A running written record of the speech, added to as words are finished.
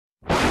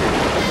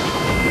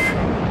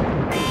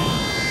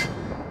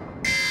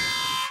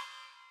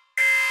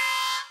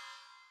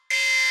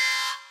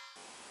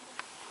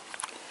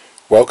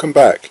Welcome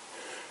back.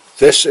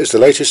 This is the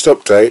latest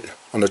update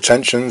on the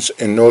tensions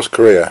in North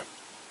Korea.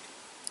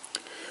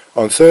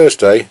 On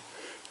Thursday,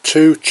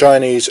 two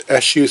Chinese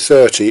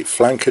Su-30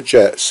 flanker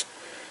jets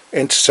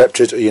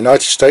intercepted a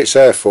United States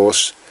Air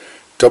Force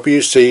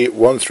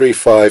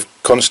WC-135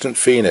 Constant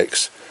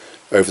Phoenix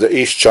over the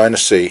East China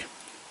Sea.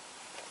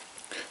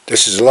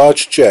 This is a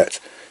large jet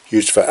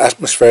used for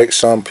atmospheric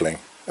sampling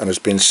and has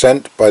been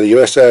sent by the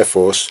US Air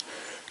Force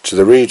to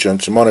the region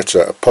to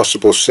monitor a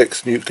possible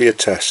sixth nuclear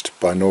test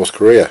by North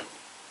Korea.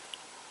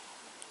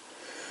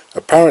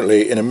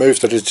 Apparently, in a move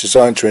that is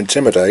designed to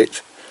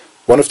intimidate,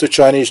 one of the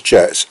Chinese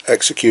jets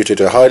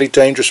executed a highly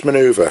dangerous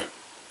maneuver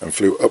and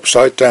flew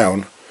upside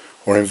down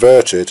or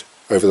inverted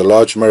over the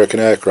large American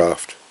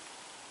aircraft.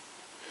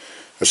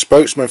 A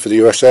spokesman for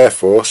the US Air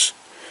Force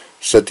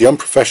said the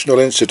unprofessional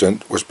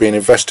incident was being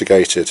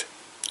investigated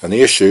and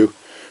the issue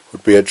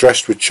would be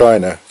addressed with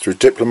China through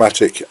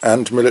diplomatic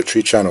and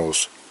military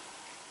channels.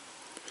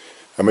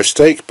 A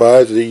mistake by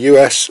either the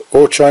US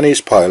or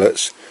Chinese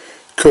pilots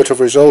could have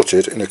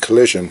resulted in a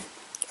collision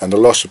and the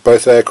loss of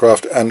both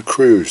aircraft and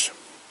crews.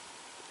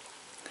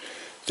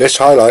 This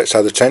highlights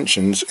how the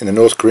tensions in the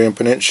North Korean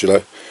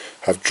peninsula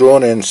have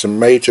drawn in some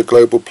major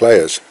global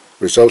players,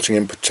 resulting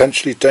in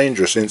potentially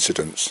dangerous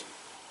incidents.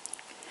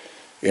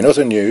 In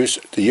other news,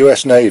 the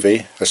US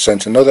Navy has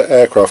sent another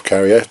aircraft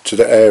carrier to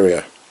the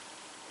area.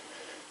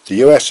 The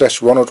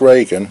USS Ronald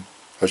Reagan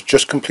has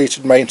just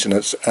completed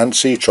maintenance and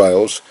sea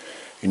trials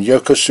in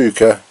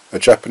Yokosuka, a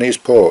Japanese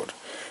port,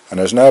 and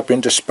has now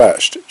been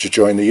dispatched to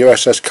join the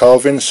USS Carl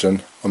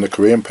Vinson on the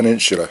Korean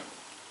peninsula.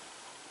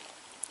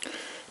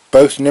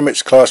 Both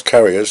Nimitz-class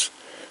carriers,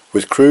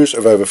 with crews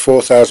of over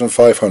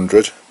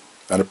 4,500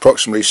 and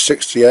approximately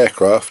 60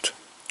 aircraft,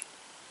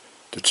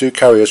 the two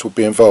carriers will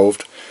be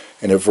involved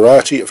in a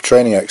variety of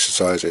training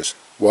exercises,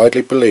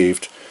 widely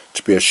believed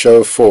to be a show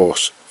of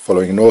force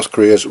following North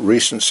Korea's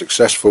recent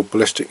successful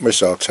ballistic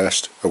missile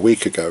test a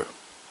week ago.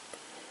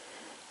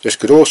 This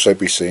could also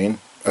be seen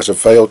as a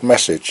veiled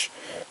message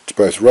to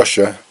both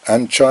Russia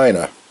and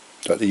China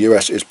that the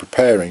US is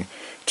preparing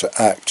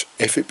to act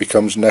if it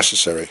becomes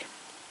necessary.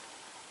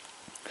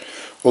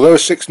 Although a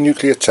sixth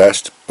nuclear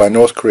test by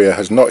North Korea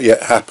has not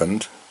yet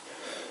happened,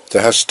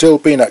 there has still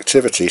been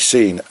activity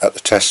seen at the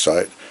test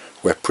site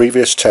where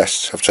previous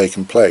tests have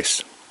taken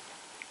place,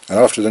 and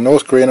after the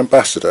North Korean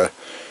ambassador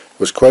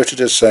was quoted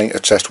as saying a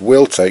test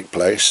will take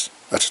place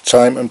at a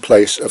time and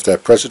place of their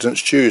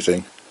president's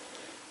choosing,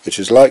 it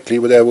is likely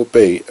there will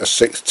be a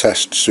sixth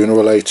test sooner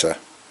or later.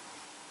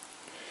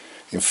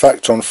 In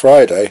fact, on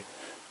Friday,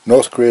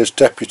 North Korea's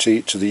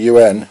deputy to the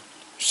UN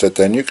said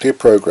their nuclear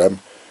program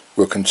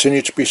will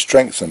continue to be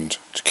strengthened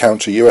to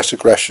counter US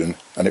aggression,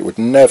 and it would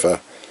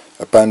never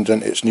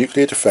abandon its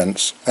nuclear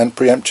defense and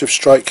preemptive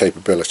strike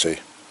capability.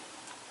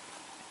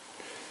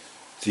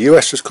 The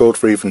US has called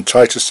for even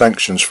tighter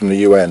sanctions from the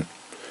UN,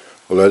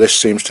 although this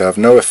seems to have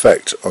no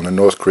effect on the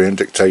North Korean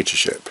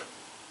dictatorship.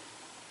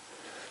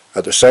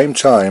 At the same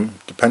time,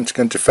 the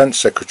Pentagon Defense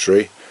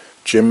Secretary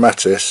Jim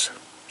Mattis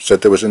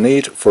said there was a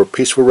need for a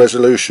peaceful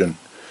resolution,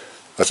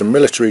 as a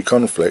military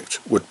conflict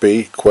would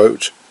be,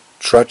 quote,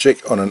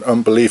 tragic on an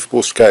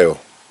unbelievable scale.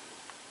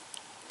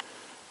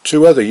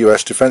 Two other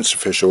US defense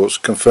officials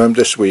confirmed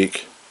this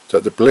week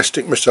that the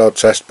ballistic missile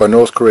test by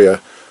North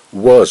Korea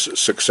was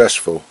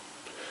successful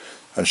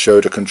and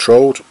showed a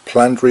controlled,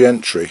 planned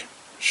re-entry,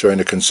 showing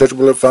a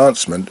considerable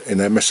advancement in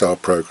their missile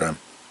program.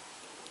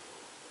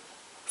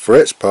 For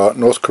its part,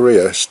 North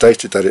Korea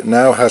stated that it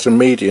now has a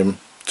medium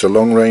to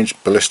long-range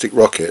ballistic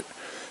rocket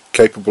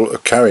capable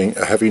of carrying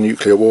a heavy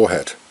nuclear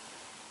warhead.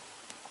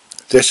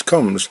 This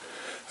comes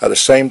at the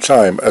same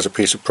time as a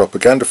piece of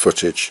propaganda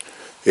footage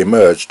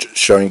emerged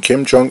showing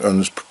Kim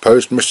Jong-un's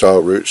proposed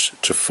missile routes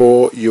to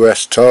 4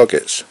 US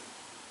targets.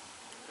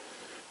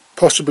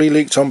 Possibly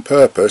leaked on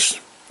purpose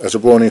as a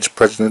warning to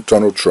President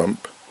Donald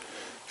Trump,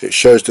 it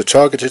shows the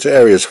targeted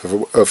areas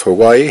of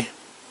Hawaii,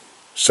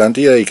 San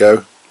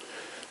Diego,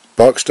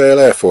 Barksdale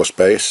Air Force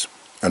Base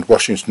and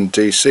Washington,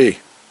 D.C.,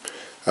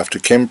 after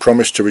Kim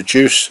promised to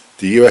reduce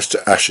the US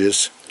to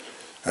ashes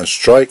and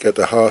strike at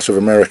the heart of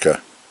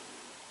America.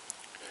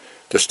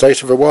 The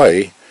state of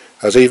Hawaii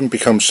has even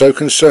become so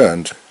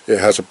concerned it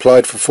has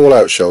applied for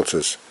fallout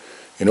shelters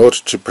in order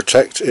to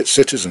protect its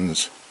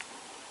citizens.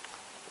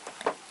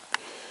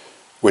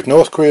 With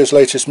North Korea's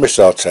latest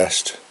missile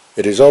test,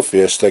 it is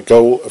obvious their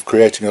goal of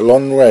creating a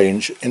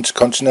long-range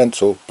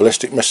intercontinental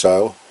ballistic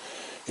missile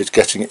is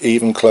getting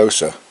even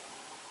closer.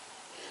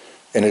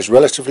 In his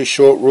relatively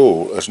short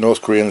rule as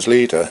North Korea's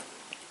leader,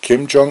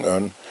 Kim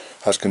Jong-un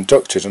has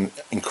conducted an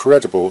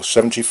incredible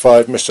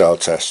 75 missile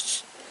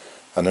tests,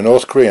 and the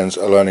North Koreans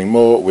are learning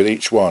more with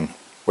each one,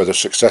 whether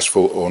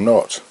successful or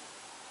not.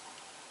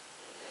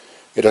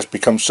 It has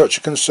become such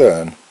a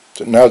concern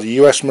that now the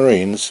US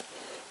Marines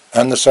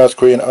and the South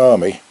Korean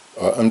Army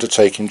are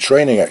undertaking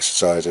training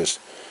exercises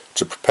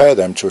to prepare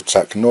them to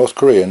attack North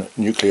Korean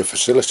nuclear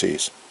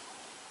facilities.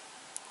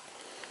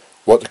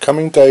 What the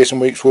coming days and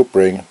weeks will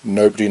bring,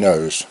 nobody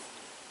knows.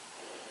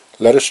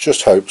 Let us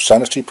just hope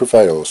sanity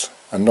prevails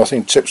and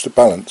nothing tips the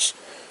balance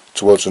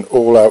towards an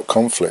all-out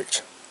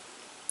conflict.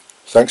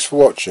 Thanks for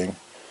watching,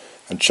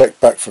 and check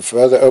back for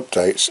further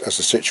updates as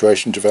the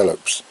situation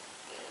develops.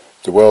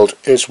 The world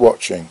is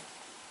watching.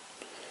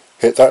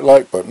 Hit that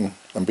like button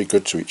and be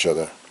good to each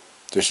other.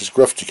 This is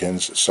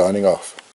Gruftikins signing off.